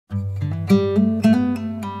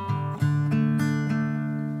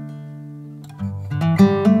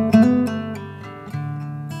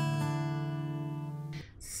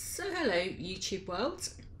YouTube world.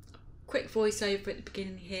 Quick voiceover at the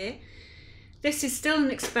beginning here. This is still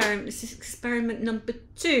an experiment. This is experiment number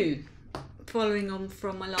 2, following on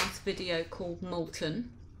from my last video called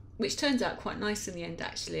Molten, which turned out quite nice in the end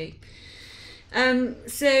actually.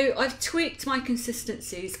 So I've tweaked my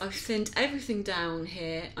consistencies. I've thinned everything down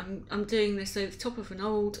here. I'm doing this over the top of an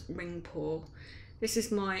old ring pour. This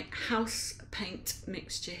is my house paint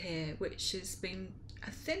mixture here, which has been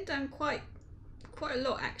thinned down quite a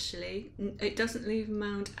lot actually. It doesn't leave a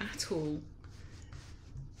mound at all.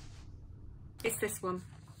 It's this one,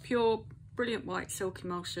 pure brilliant white silk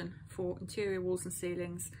emulsion for interior walls and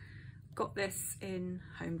ceilings. Got this in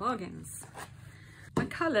Home Bargains. My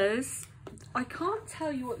colours, I can't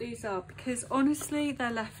tell you what these are because honestly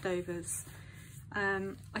they're leftovers.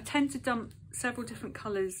 I tend to dump several different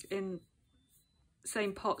colours in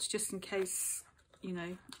same pots just in case, you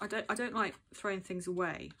know, I don't like throwing things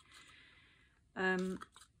away. I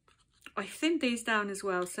thinned these down as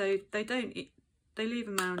well so they leave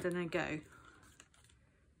a mound and they go.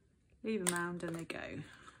 Leave a mound and they go.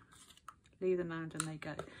 Leave the mound and they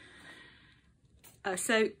go.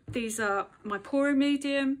 So these are my pouring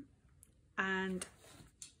medium and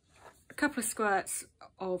a couple of squirts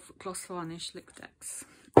of gloss varnish Liquidex.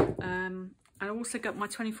 I also got my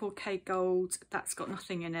 24K gold. That's got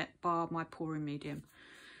nothing in it bar my pouring medium.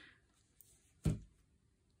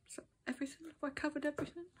 So everything, have I covered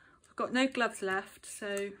everything? I've got no gloves left,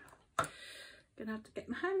 so I'm gonna have to get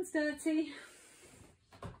my hands dirty.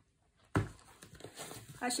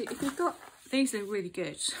 Actually, if you've got, these are really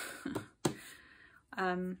good.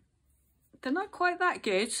 They're not quite that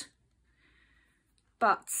good,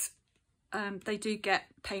 but they do get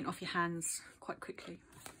paint off your hands quite quickly.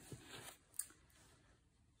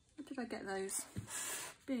 Where did I get those?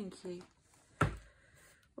 B&Q.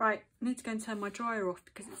 Right, I need to go and turn my dryer off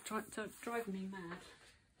because it's driving me mad.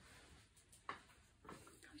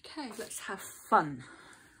 Okay, let's have fun.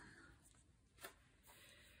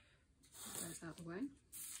 Put those out of the way.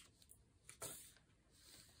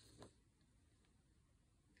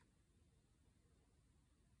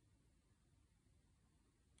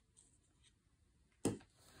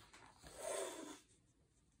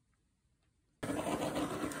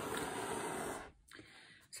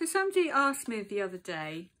 So somebody asked me the other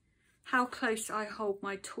day how close I hold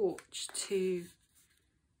my torch to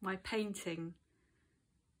my painting,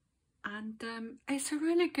 and it's a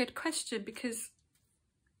really good question because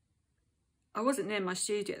I wasn't near my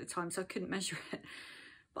studio at the time so I couldn't measure it,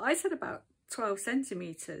 but I said about 12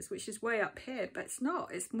 centimetres, which is way up here, but it's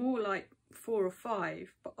not, it's more like 4 or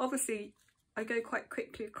 5, but obviously I go quite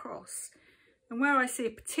quickly across, and where I see a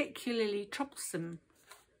particularly troublesome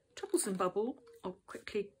bubble, I'll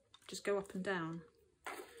quickly just go up and down.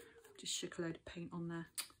 Just shook a load of paint on there.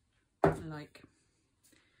 I like.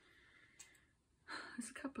 There's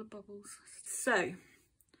a couple of bubbles. So, try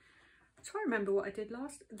to remember what I did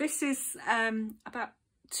last. This is about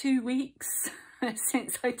 2 weeks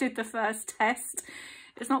since I did the first test.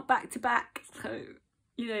 It's not back to back, so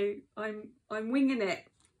you know I'm winging it.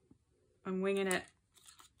 I'm winging it.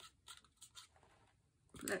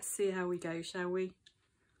 Let's see how we go, shall we?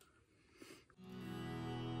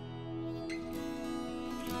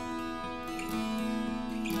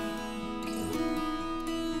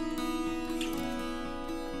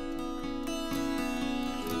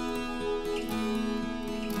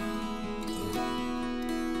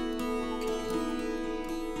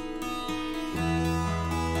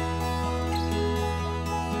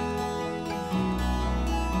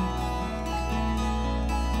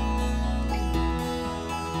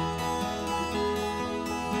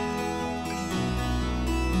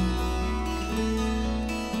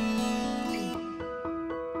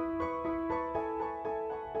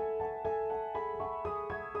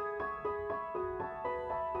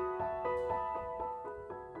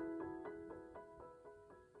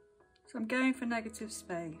 So I'm going for negative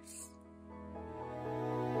space.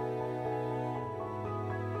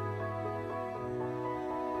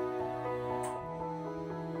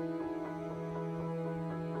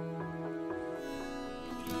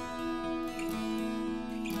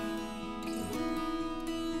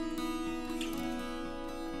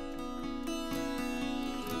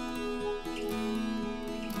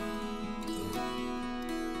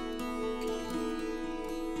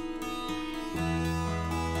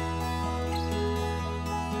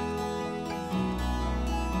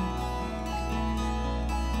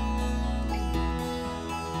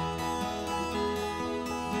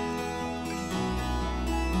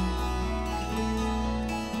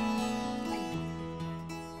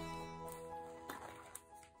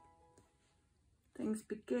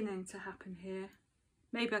 Beginning to happen here.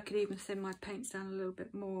 Maybe I could even thin my paints down a little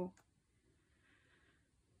bit more.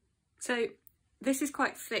 So this is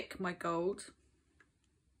quite thick, my gold.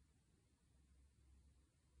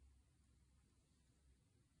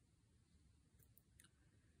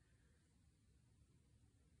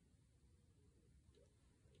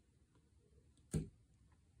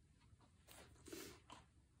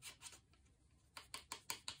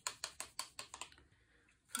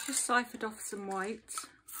 I just ciphered off some white.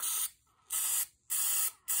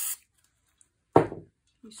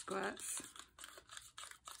 Few squirts.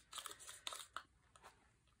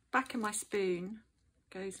 Back of my spoon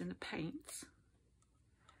goes in the paint.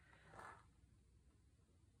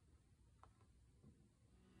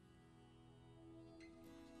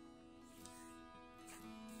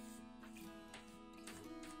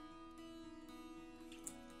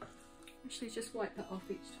 Actually, just wipe that off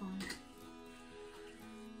each time.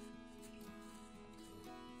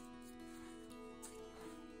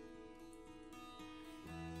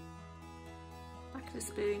 Back of the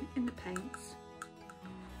spoon in the paints.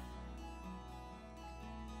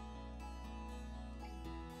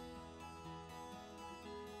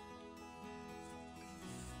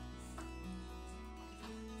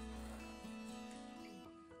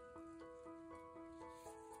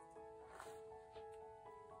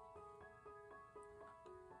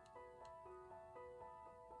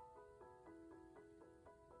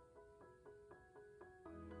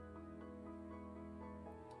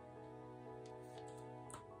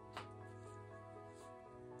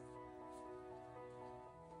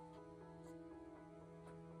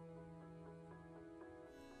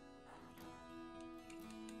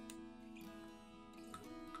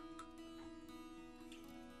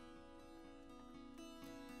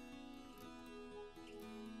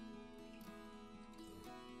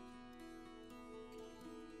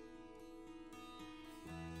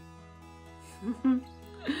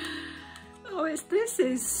 Oh, this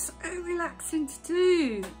is so relaxing to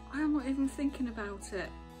do. I'm not even thinking about it.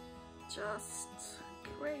 Just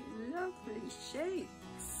create lovely shapes.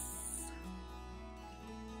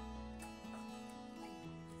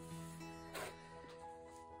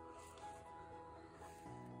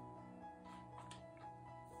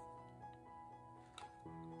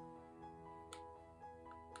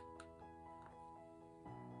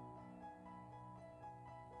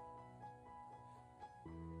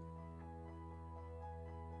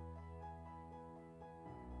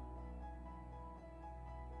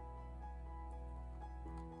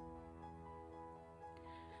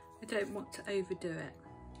 I don't want to overdo it.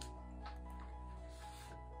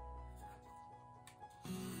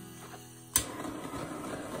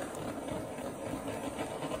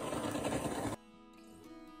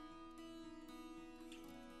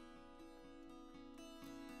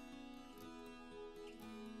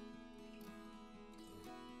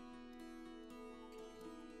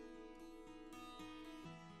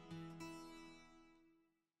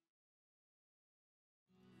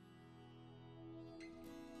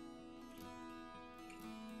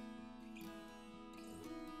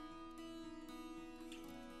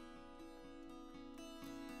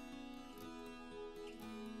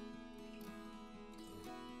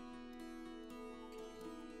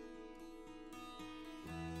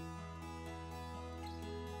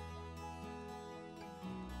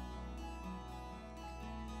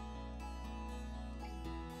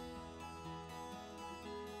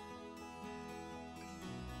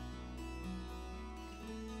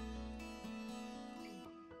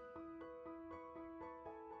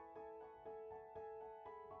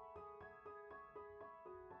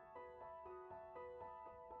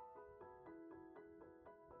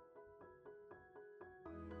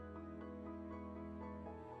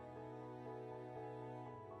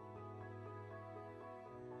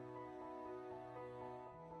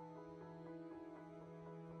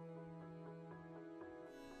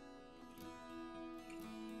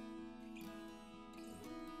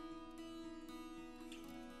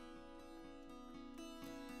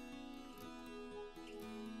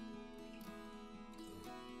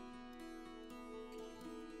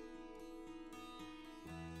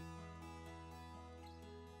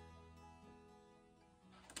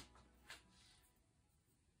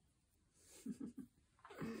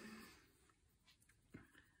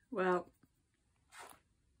 Well,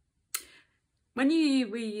 when you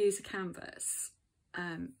reuse a canvas,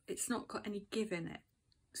 it's not got any give in it,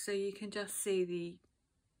 so you can just see the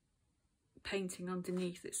painting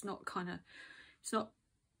underneath. It's not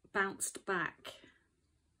bounced back,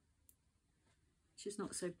 which is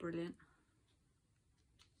not so brilliant.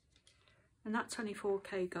 And that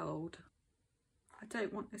 24K gold, I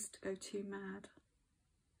don't want this to go too mad.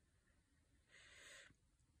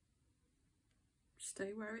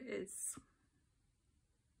 stay where it is.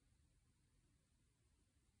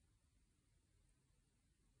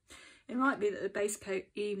 It might be that the base coat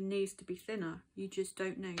even needs to be thinner. You just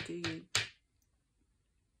don't know, do you?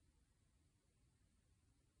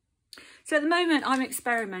 So at the moment I'm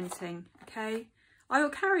experimenting, okay? I will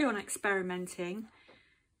carry on experimenting.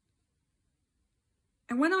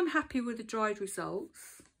 And when I'm happy with the dried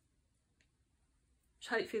results, which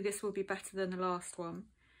hopefully this will be better than the last one,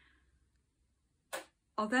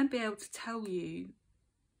 I'll then be able to tell you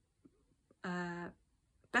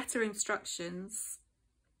better instructions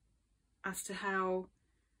as to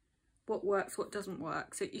what works, what doesn't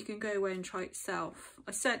work, so you can go away and try it yourself.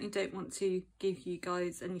 I certainly don't want to give you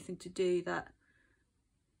guys anything to do that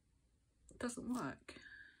doesn't work,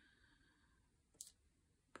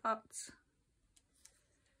 but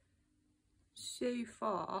so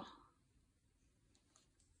far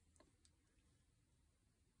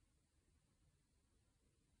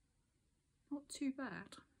not too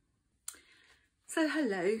bad. So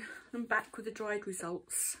hello, I'm back with the dried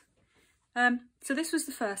results. So this was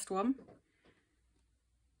the first one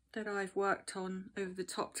that I've worked on over the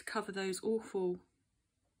top to cover those awful,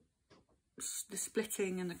 the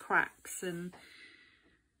splitting and the cracks, and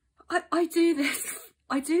I do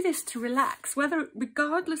this to relax,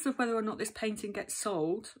 regardless of whether or not this painting gets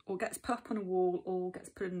sold or gets put up on a wall or gets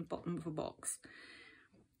put in the bottom of a box.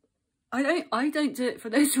 I don't do it for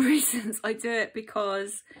those reasons. I do it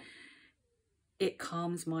because it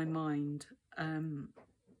calms my mind.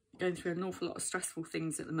 Going through an awful lot of stressful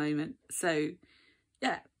things at the moment, so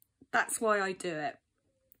yeah, that's why I do it.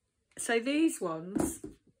 So these ones,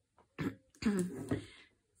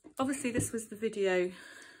 obviously this was the video.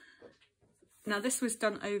 Now this was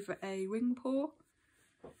done over a wing pour,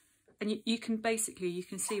 and you can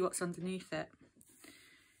see what's underneath it,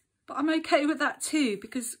 but I'm okay with that too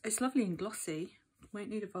because it's lovely and glossy. Won't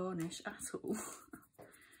need a varnish at all.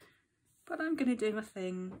 But I'm going to do my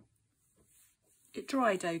thing. It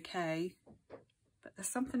dried okay, but there's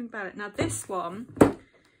something about it. Now this one,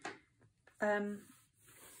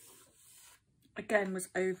 again, was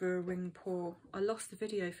over a wing pour. I lost the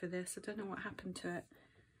video for this. I don't know what happened to it.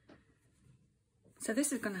 So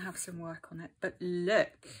this is going to have some work on it. But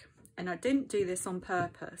look, and I didn't do this on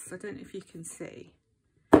purpose. I don't know if you can see.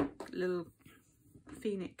 Little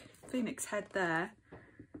phoenix head there.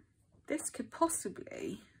 This could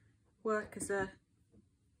possibly work as a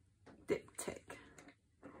diptych.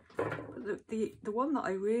 But the one that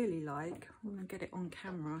I really like, I'm going to get it on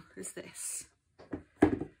camera, is this.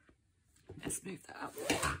 Let's move that up.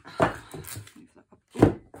 Move that up.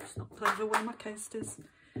 Ooh, it's not pulling over one of my coasters.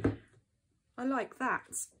 I like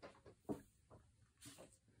that.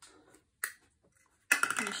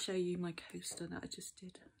 Let me show you my coaster that I just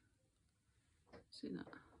did. See that?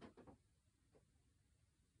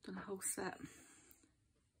 Done a whole set.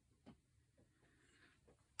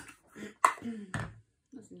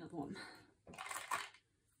 There's another one.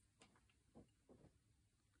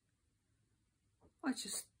 I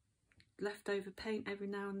just leftover paint every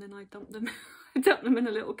now and then. I dump them. I dump them in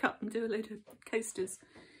a little cup and do a load of coasters.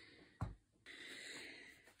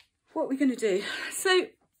 What are we going to do? So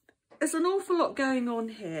there's an awful lot going on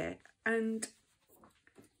here, and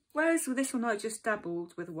whereas with this one I just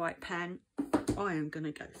dabbled with a white pen, I am going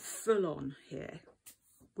to go full on here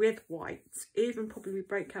with white, even probably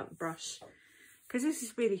break out the brush, because this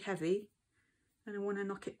is really heavy and I want to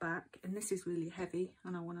knock it back, and this is really heavy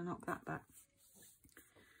and I want to knock that back.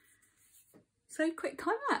 So quick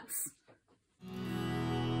time lapse.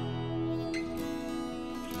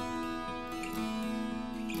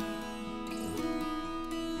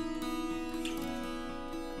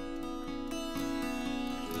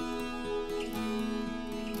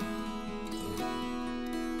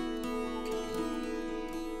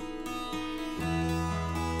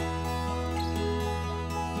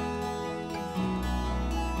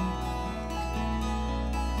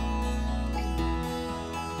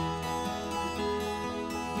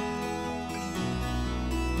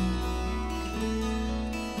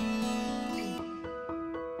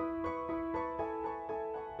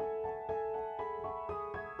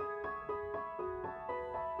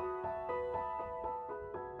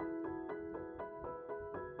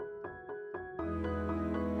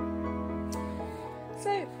 So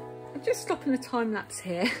I'm just stopping the time lapse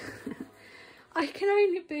here. I can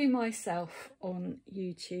only be myself on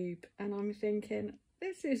YouTube, and I'm thinking,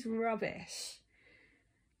 this is rubbish.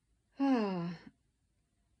 But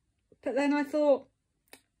then I thought,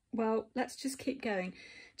 well, let's just keep going.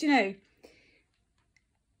 Do you know,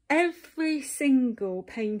 every single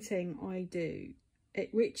painting I do, it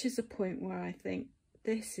reaches a point where I think,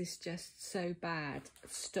 this is just so bad.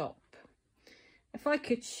 Stop. If I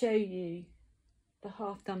could show you the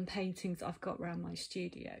half-done paintings I've got around my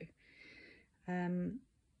studio,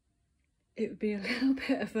 it would be a little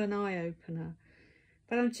bit of an eye-opener.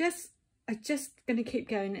 But I'm just going to keep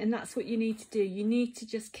going, and that's what you need to do. You need to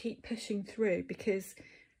just keep pushing through, because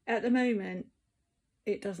at the moment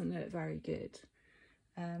it doesn't look very good.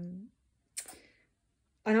 And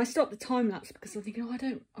I stopped the time lapse because I'm thinking, oh,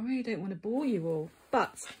 I really don't want to bore you all.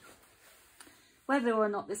 But whether or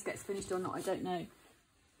not this gets finished or not, I don't know.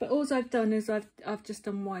 But all I've done is I've just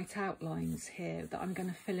done white outlines here that I'm going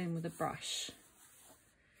to fill in with a brush.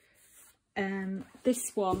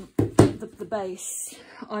 This one, the base,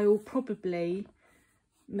 I will probably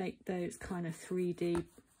make those kind of 3D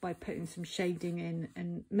by putting some shading in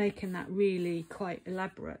and making that really quite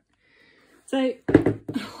elaborate. So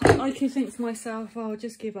I can think to myself, oh, I'll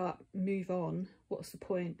just give up, move on. What's the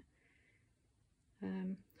point?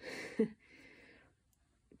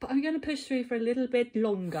 But I'm going to push through for a little bit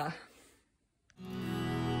longer.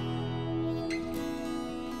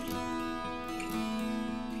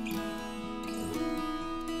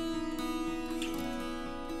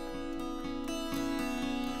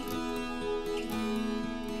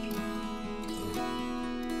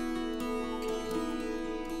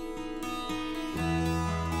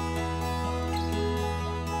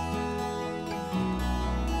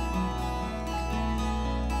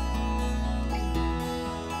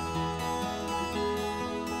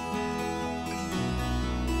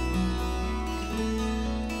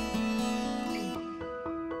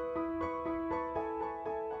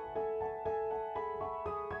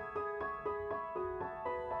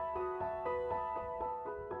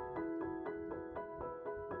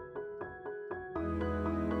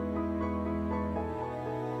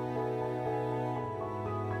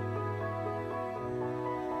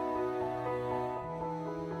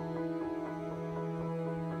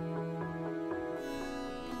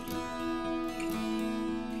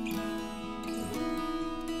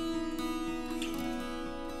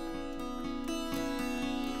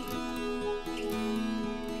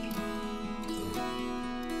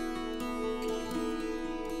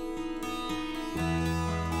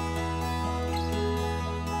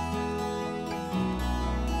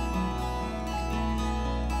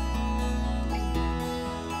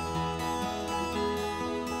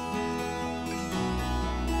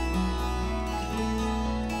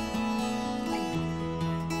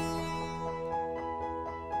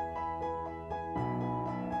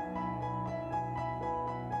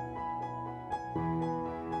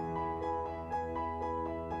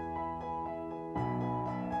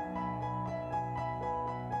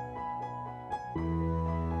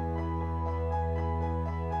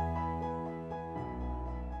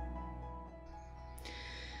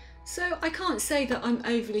 So I can't say that I'm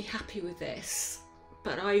overly happy with this,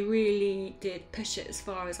 but I really did push it as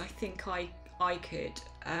far as I think I could.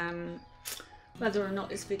 Whether or not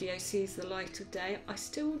this video sees the light of day, I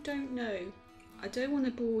still don't know. I don't want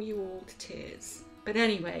to bore you all to tears. But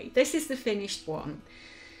anyway, this is the finished one.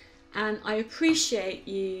 And I appreciate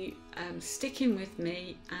you sticking with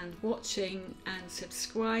me and watching and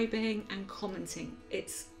subscribing and commenting.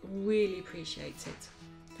 It's really appreciated.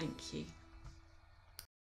 Thank you.